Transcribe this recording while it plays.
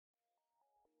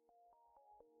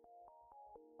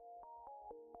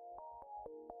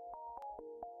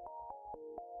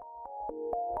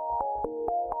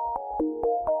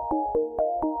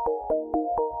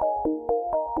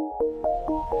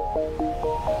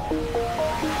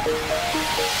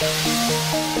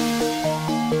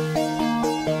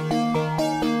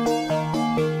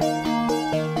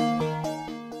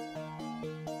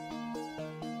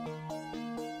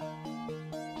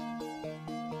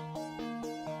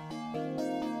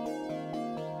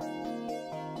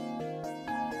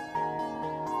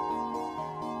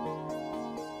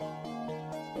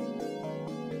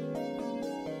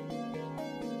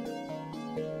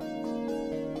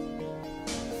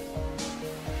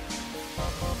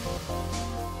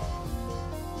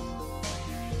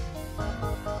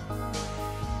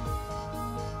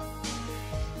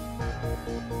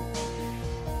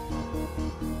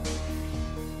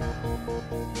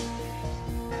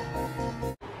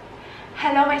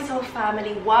Hello my soul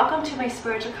family, welcome to my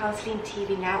spiritual counseling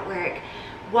TV network.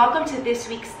 Welcome to this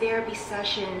week's therapy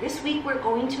session. This week we're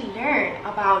going to learn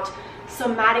about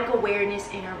somatic awareness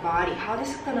in our body, how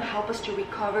this is going to help us to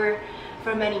recover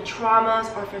from any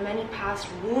traumas or from any past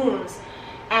wounds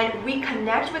and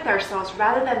reconnect with ourselves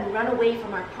rather than run away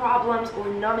from our problems or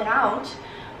numb it out.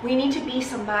 We need to be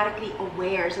somatically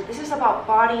aware. So this is about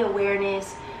body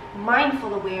awareness,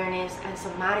 mindful awareness, and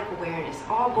somatic awareness,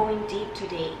 all going deep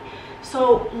today.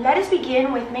 So let us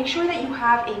begin with, make sure that you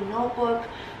have a notebook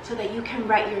so that you can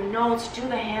write your notes, do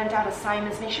the handout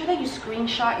assignments. Make sure that you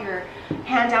screenshot your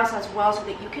handouts as well so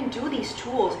that you can do these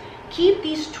tools. Keep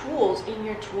these tools in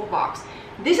your toolbox.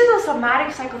 This is a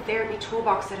somatic psychotherapy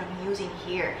toolbox that I'm using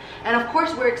here. And of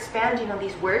course, we're expanding on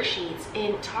these worksheets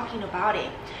in talking about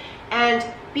it. And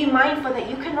be mindful that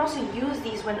you can also use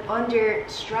these when under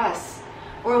stress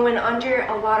or when under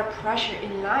a lot of pressure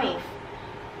in life.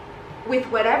 With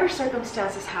whatever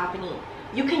circumstances happening,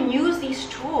 you can use these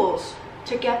tools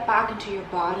to get back into your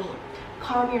body,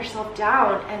 calm yourself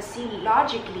down, and see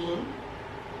logically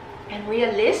and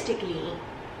realistically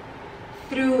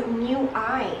through new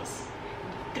eyes,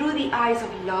 through the eyes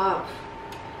of love,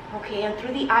 okay, and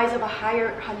through the eyes of a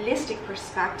higher holistic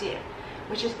perspective,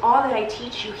 which is all that I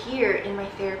teach you here in my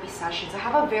therapy sessions. I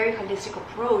have a very holistic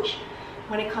approach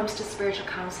when it comes to spiritual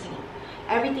counseling.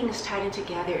 Everything is tied in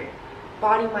together.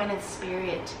 Body, mind, and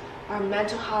spirit, our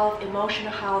mental health,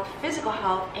 emotional health, physical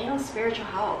health, and spiritual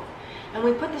health. And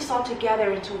we put this all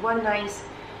together into one nice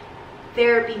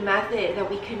therapy method that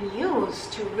we can use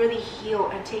to really heal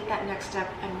and take that next step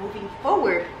and moving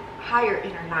forward higher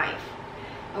in our life.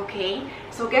 Okay,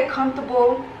 so get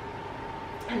comfortable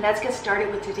and let's get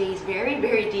started with today's very,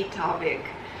 very deep topic.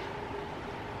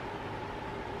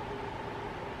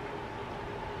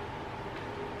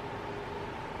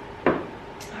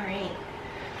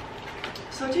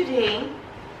 So today,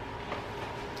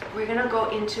 we're gonna go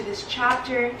into this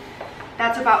chapter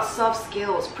that's about soft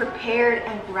skills, prepared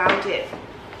and grounded.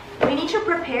 We need to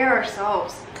prepare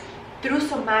ourselves through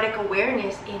somatic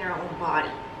awareness in our own body,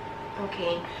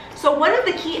 okay? So one of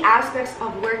the key aspects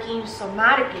of working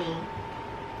somatically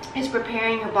is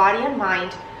preparing your body and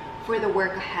mind for the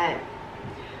work ahead.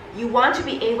 You want to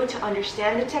be able to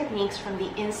understand the techniques from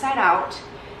the inside out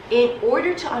in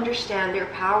order to understand their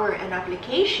power and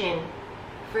application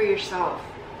for yourself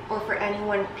or for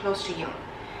anyone close to you.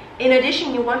 In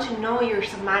addition, you want to know your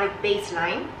somatic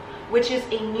baseline, which is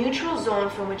a neutral zone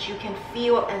from which you can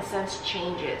feel and sense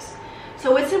changes.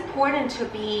 So it's important to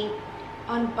be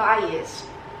unbiased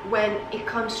when it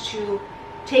comes to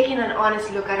taking an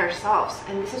honest look at ourselves.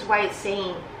 And this is why it's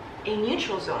saying a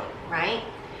neutral zone, right?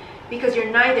 Because you're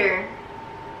neither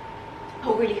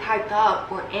overly hyped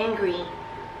up or angry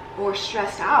or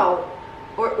stressed out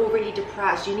or overly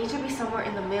depressed. You need to be somewhere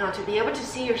in the middle to be able to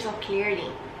see yourself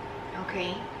clearly,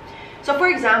 okay? So for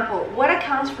example, what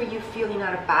accounts for you feeling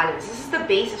out of balance? This is the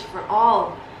basis for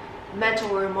all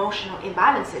mental or emotional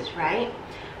imbalances, right?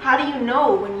 How do you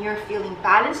know when you're feeling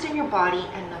balanced in your body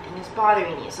and nothing is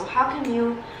bothering you? So how can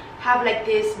you have like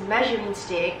this measuring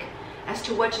stick as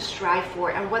to what to strive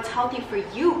for and what's healthy for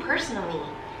you personally,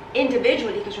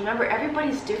 individually? Because remember,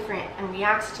 everybody's different and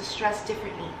reacts to stress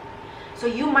differently. So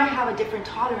you might have a different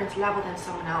tolerance level than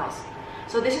someone else.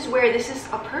 So this is where this is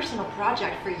a personal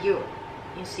project for you,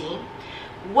 you see.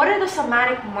 What are the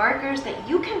somatic markers that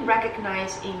you can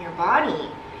recognize in your body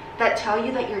that tell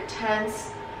you that you're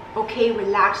tense, okay,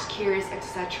 relaxed, curious,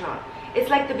 etc.? It's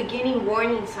like the beginning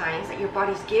warning signs that your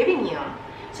body's giving you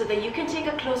so that you can take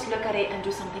a close look at it and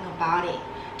do something about it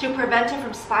to prevent it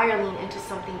from spiraling into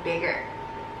something bigger,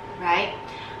 right?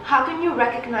 How can you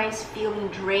recognize feeling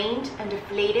drained and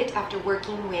deflated after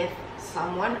working with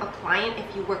someone, a client,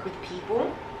 if you work with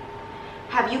people?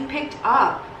 Have you picked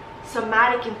up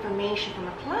somatic information from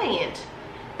a client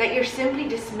that you're simply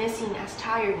dismissing as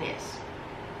tiredness?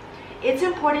 It's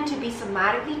important to be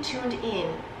somatically tuned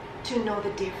in to know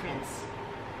the difference.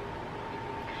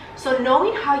 So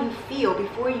knowing how you feel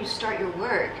before you start your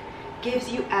work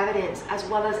gives you evidence as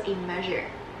well as a measure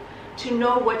to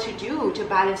know what to do to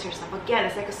balance yourself. Again,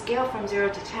 it's like a scale from 0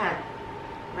 to 10,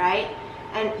 right?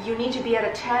 And you need to be at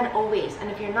a 10 always.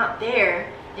 And if you're not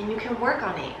there, then you can work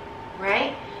on it,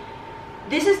 right?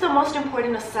 This is the most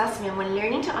important assessment when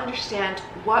learning to understand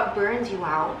what burns you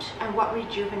out and what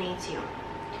rejuvenates you.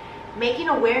 Making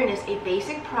awareness a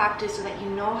basic practice so that you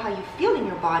know how you feel in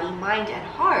your body, mind, and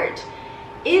heart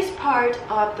is part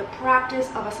of the practice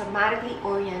of a somatically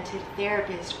oriented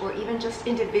therapist or even just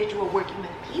individual working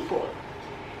with people.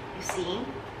 You see?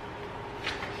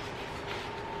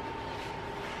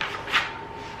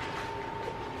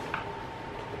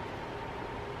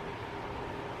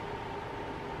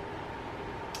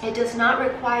 It does not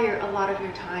require a lot of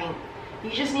your time. You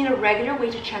just need a regular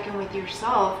way to check in with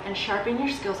yourself and sharpen your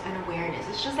skills and awareness.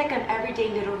 It's just like an everyday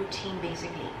little routine,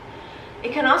 basically.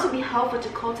 It can also be helpful to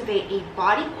cultivate a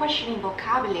body questioning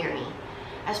vocabulary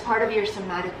as part of your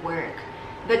somatic work.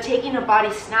 The Taking a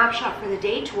Body Snapshot for the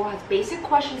Day tool has basic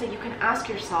questions that you can ask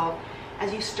yourself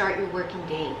as you start your working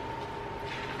day.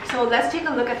 So let's take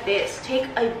a look at this. Take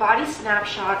a body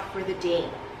snapshot for the day.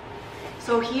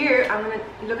 So here, I'm going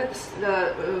to look at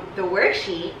the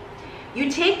worksheet. You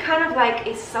take kind of like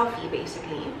a selfie,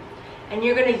 basically, and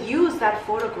you're going to use that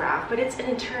photograph, but it's an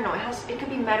internal. It could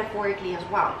be metaphorically as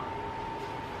well.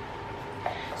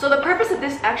 So the purpose of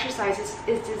this exercise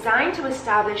is designed to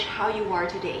establish how you are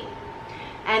today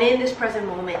and in this present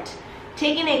moment.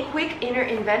 Taking a quick inner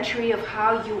inventory of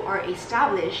how you are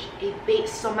established, a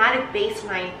somatic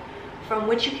baseline from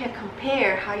which you can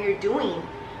compare how you're doing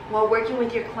while working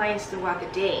with your clients throughout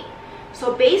the day.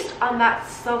 So based on that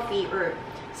selfie or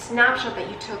snapshot that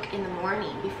you took in the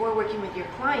morning before working with your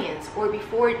clients or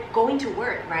before going to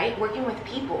work, right? Working with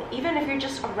people, even if you're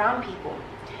just around people.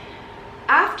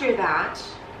 After that,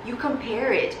 you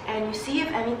compare it and you see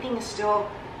if anything is still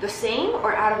the same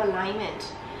or out of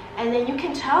alignment. And then you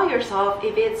can tell yourself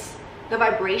if it's the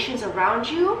vibrations around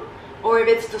you or if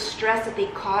it's the stress that they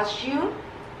caused you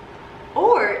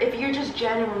or if you're just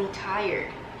genuinely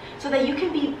tired, so that you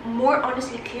can be more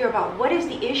honestly clear about what is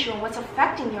the issue and what's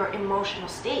affecting your emotional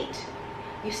state.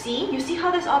 You see how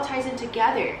this all ties in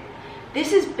together.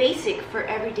 This is basic for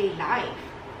everyday life,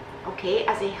 okay,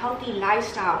 as a healthy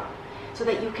lifestyle, so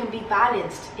that you can be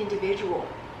balanced individual.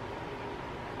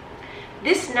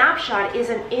 This snapshot is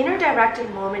an inner directed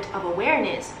moment of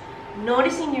awareness,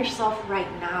 noticing yourself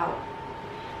right now.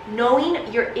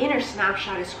 Knowing your inner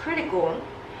snapshot is critical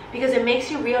because it makes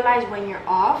you realize when you're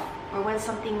off or when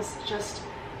something's just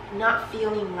not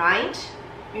feeling right.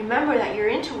 Remember that your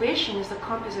intuition is the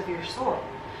compass of your soul.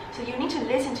 So you need to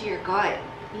listen to your gut,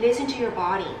 listen to your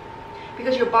body.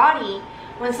 Because your body,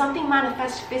 when something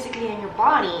manifests physically in your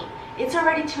body, it's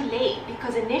already too late,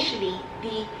 because initially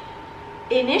the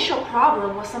initial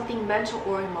problem was something mental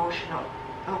or emotional.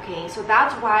 Okay, so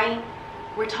that's why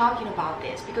we're talking about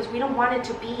this, because we don't want it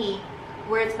to be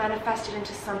where it's manifested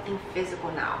into something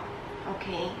physical now.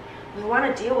 Okay, we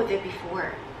want to deal with it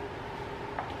before.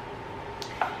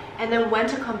 And then when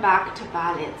to come back to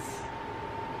balance.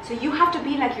 So you have to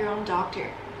be like your own doctor,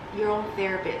 your own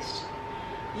therapist.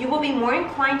 You will be more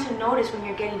inclined to notice when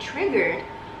you're getting triggered,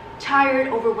 tired,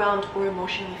 overwhelmed, or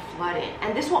emotionally flooded.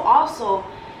 And this will also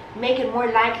make it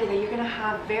more likely that you're going to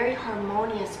have very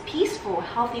harmonious, peaceful,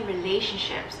 healthy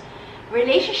relationships.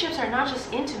 Relationships are not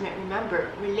just intimate,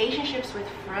 remember. Relationships with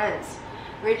friends,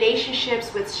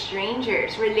 relationships with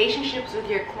strangers, relationships with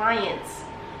your clients,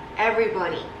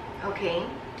 everybody, okay?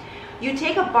 You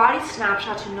take a body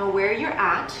snapshot to know where you're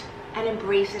at and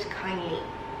embrace it kindly.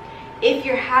 If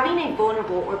you're having a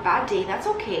vulnerable or bad day, that's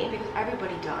okay, because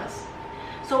everybody does.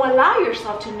 So allow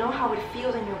yourself to know how it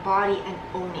feels in your body and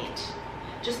own it.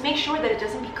 Just make sure that it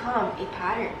doesn't become a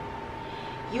pattern.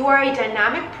 You are a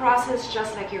dynamic process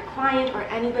just like your client or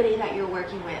anybody that you're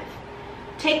working with.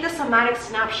 Take the somatic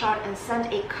snapshot and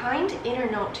send a kind inner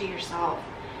note to yourself.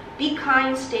 Be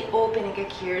kind, stay open, and get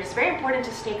curious. It's very important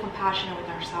to stay compassionate with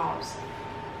ourselves.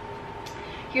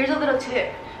 Here's a little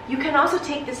tip. You can also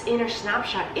take this inner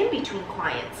snapshot in between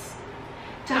clients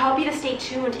to help you to stay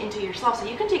tuned into yourself. So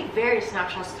you can take various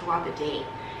snapshots throughout the day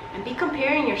and be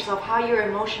comparing yourself how your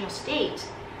emotional state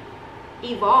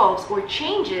evolves or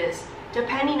changes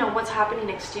depending on what's happening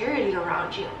exteriorly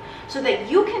around you, so that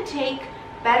you can take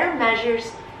better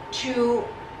measures to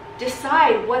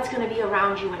decide what's going to be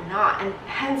around you and not, and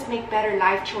hence make better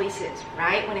life choices,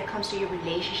 right? When it comes to your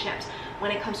relationships,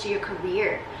 when it comes to your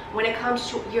career, when it comes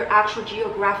to your actual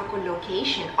geographical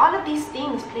location. All of these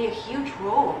things play a huge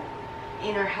role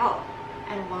in our health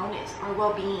and wellness, our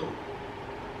well-being.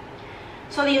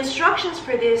 So the instructions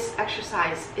for this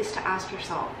exercise is to ask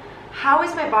yourself, How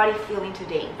is my body feeling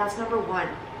today? That's number one.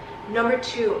 Number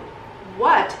two,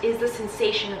 what is the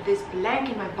sensation of this blank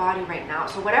in my body right now?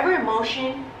 So whatever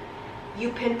emotion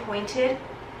you pinpointed,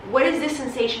 what is this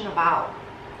sensation about?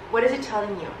 What is it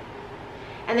telling you?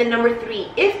 And then number three,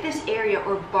 if this area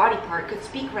or body part could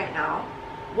speak right now,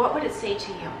 what would it say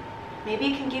to you? Maybe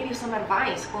it can give you some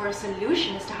advice or a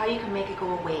solution as to how you can make it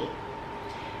go away.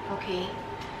 Okay,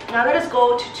 now let us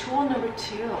go to tool number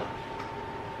two.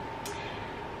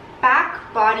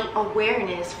 Back body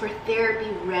awareness for therapy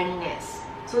readiness.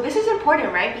 So this is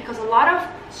important, right? Because a lot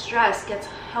of stress gets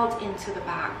held into the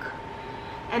back.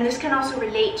 And this can also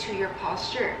relate to your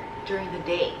posture during the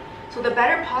day. So the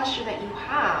better posture that you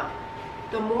have,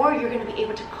 the more you're going to be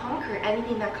able to conquer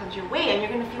anything that comes your way, and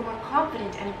you're going to feel more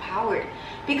confident and empowered,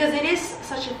 because it is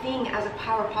such a thing as a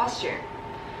power posture.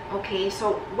 Okay,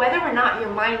 so whether or not your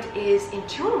mind is in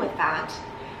tune with that,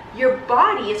 your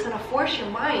body is going to force your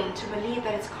mind to believe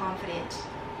that it's confident.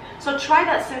 So try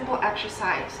that simple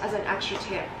exercise as an extra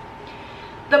tip.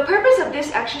 The purpose of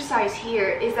this exercise here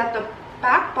is that the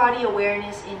back body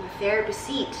awareness in the therapist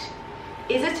seat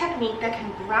is a technique that can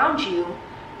ground you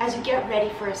as you get ready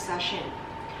for a session,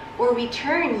 or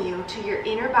return you to your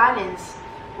inner balance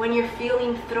when you're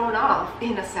feeling thrown off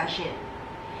in a session.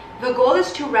 The goal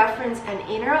is to reference an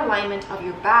inner alignment of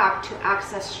your back to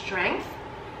access strength,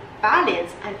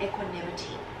 balance, and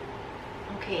equanimity.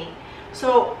 Okay,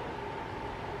 so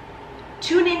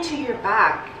tune into your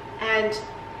back and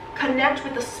connect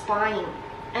with the spine,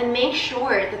 and make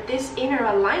sure that this inner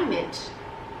alignment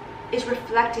is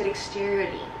reflected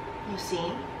exteriorly, you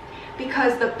see?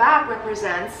 Because the back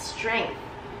represents strength,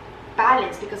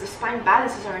 balance, because the spine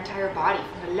balances our entire body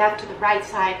from the left to the right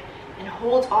side and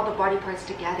holds all the body parts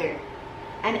together.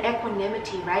 And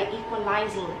equanimity, right?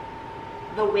 Equalizing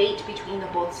the weight between the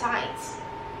both sides.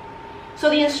 So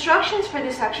the instructions for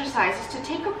this exercise is to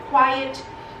take a quiet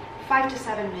 5 to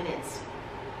 7 minutes.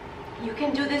 You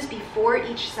can do this before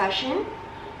each session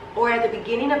or at the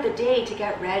beginning of the day to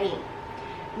get ready.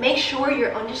 Make sure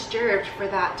you're undisturbed for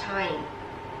that time.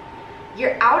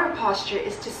 Your outer posture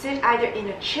is to sit either in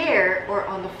a chair or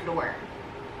on the floor.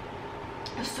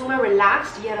 Assume a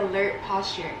relaxed yet alert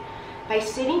posture by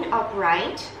sitting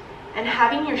upright and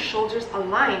having your shoulders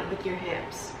aligned with your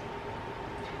hips.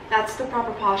 That's the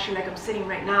proper posture, like I'm sitting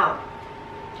right now.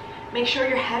 Make sure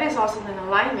your head is also in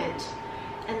alignment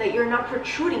and that you're not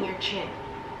protruding your chin,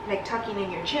 like tucking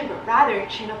in your chin, but rather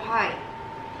chin up high.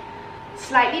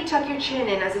 Slightly tuck your chin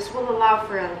in, as this will allow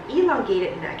for an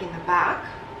elongated neck in the back.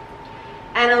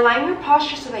 And align your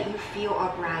posture so that you feel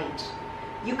upright.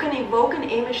 You can evoke an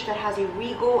image that has a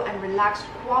regal and relaxed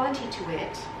quality to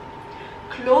it.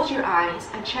 Close your eyes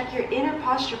and check your inner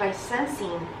posture by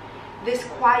sensing this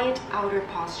quiet outer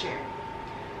posture.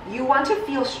 You want to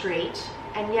feel straight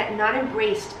and yet not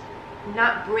braced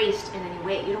in any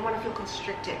way. You don't want to feel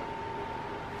constricted.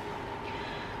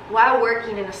 While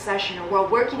working in a session, or while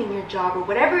working in your job, or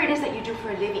whatever it is that you do for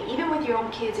a living, even with your own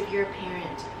kids if you're a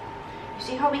parent, you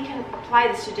see how we can apply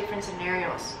this to different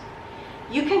scenarios.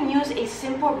 You can use a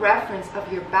simple reference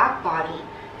of your back body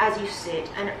as you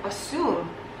sit and assume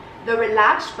the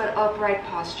relaxed but upright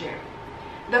posture.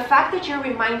 The fact that you're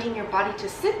reminding your body to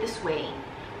sit this way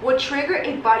will trigger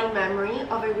a body memory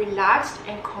of a relaxed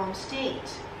and calm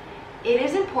state. It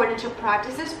is important to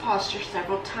practice this posture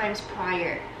several times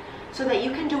prior so that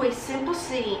you can do a simple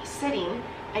sitting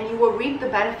and you will reap the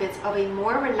benefits of a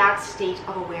more relaxed state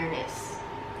of awareness.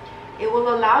 It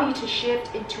will allow you to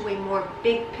shift into a more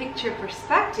big picture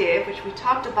perspective, which we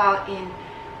talked about in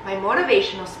my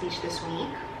motivational speech this week.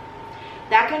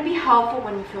 That can be helpful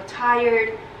when you feel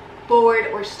tired, bored,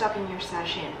 or stuck in your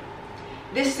session.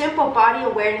 This simple body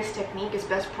awareness technique is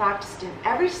best practiced in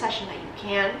every session that you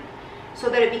can so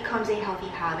that it becomes a healthy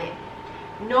habit.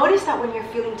 Notice that when you're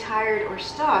feeling tired or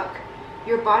stuck,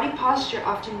 your body posture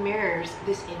often mirrors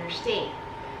this inner state.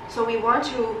 So we want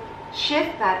to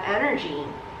shift that energy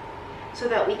so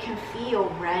that we can feel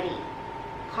ready,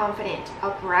 confident,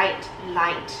 upright,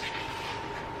 light.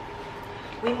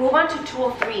 We move on to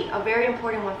tool 3, a very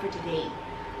important one for today.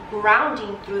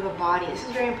 Grounding through the body. This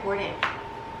is very important.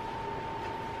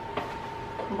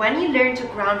 When you learn to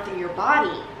ground through your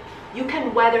body, you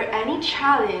can weather any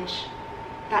challenge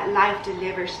that life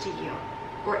delivers to you,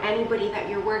 or anybody that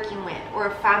you're working with, or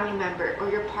a family member, or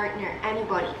your partner,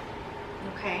 anybody.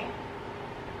 Okay?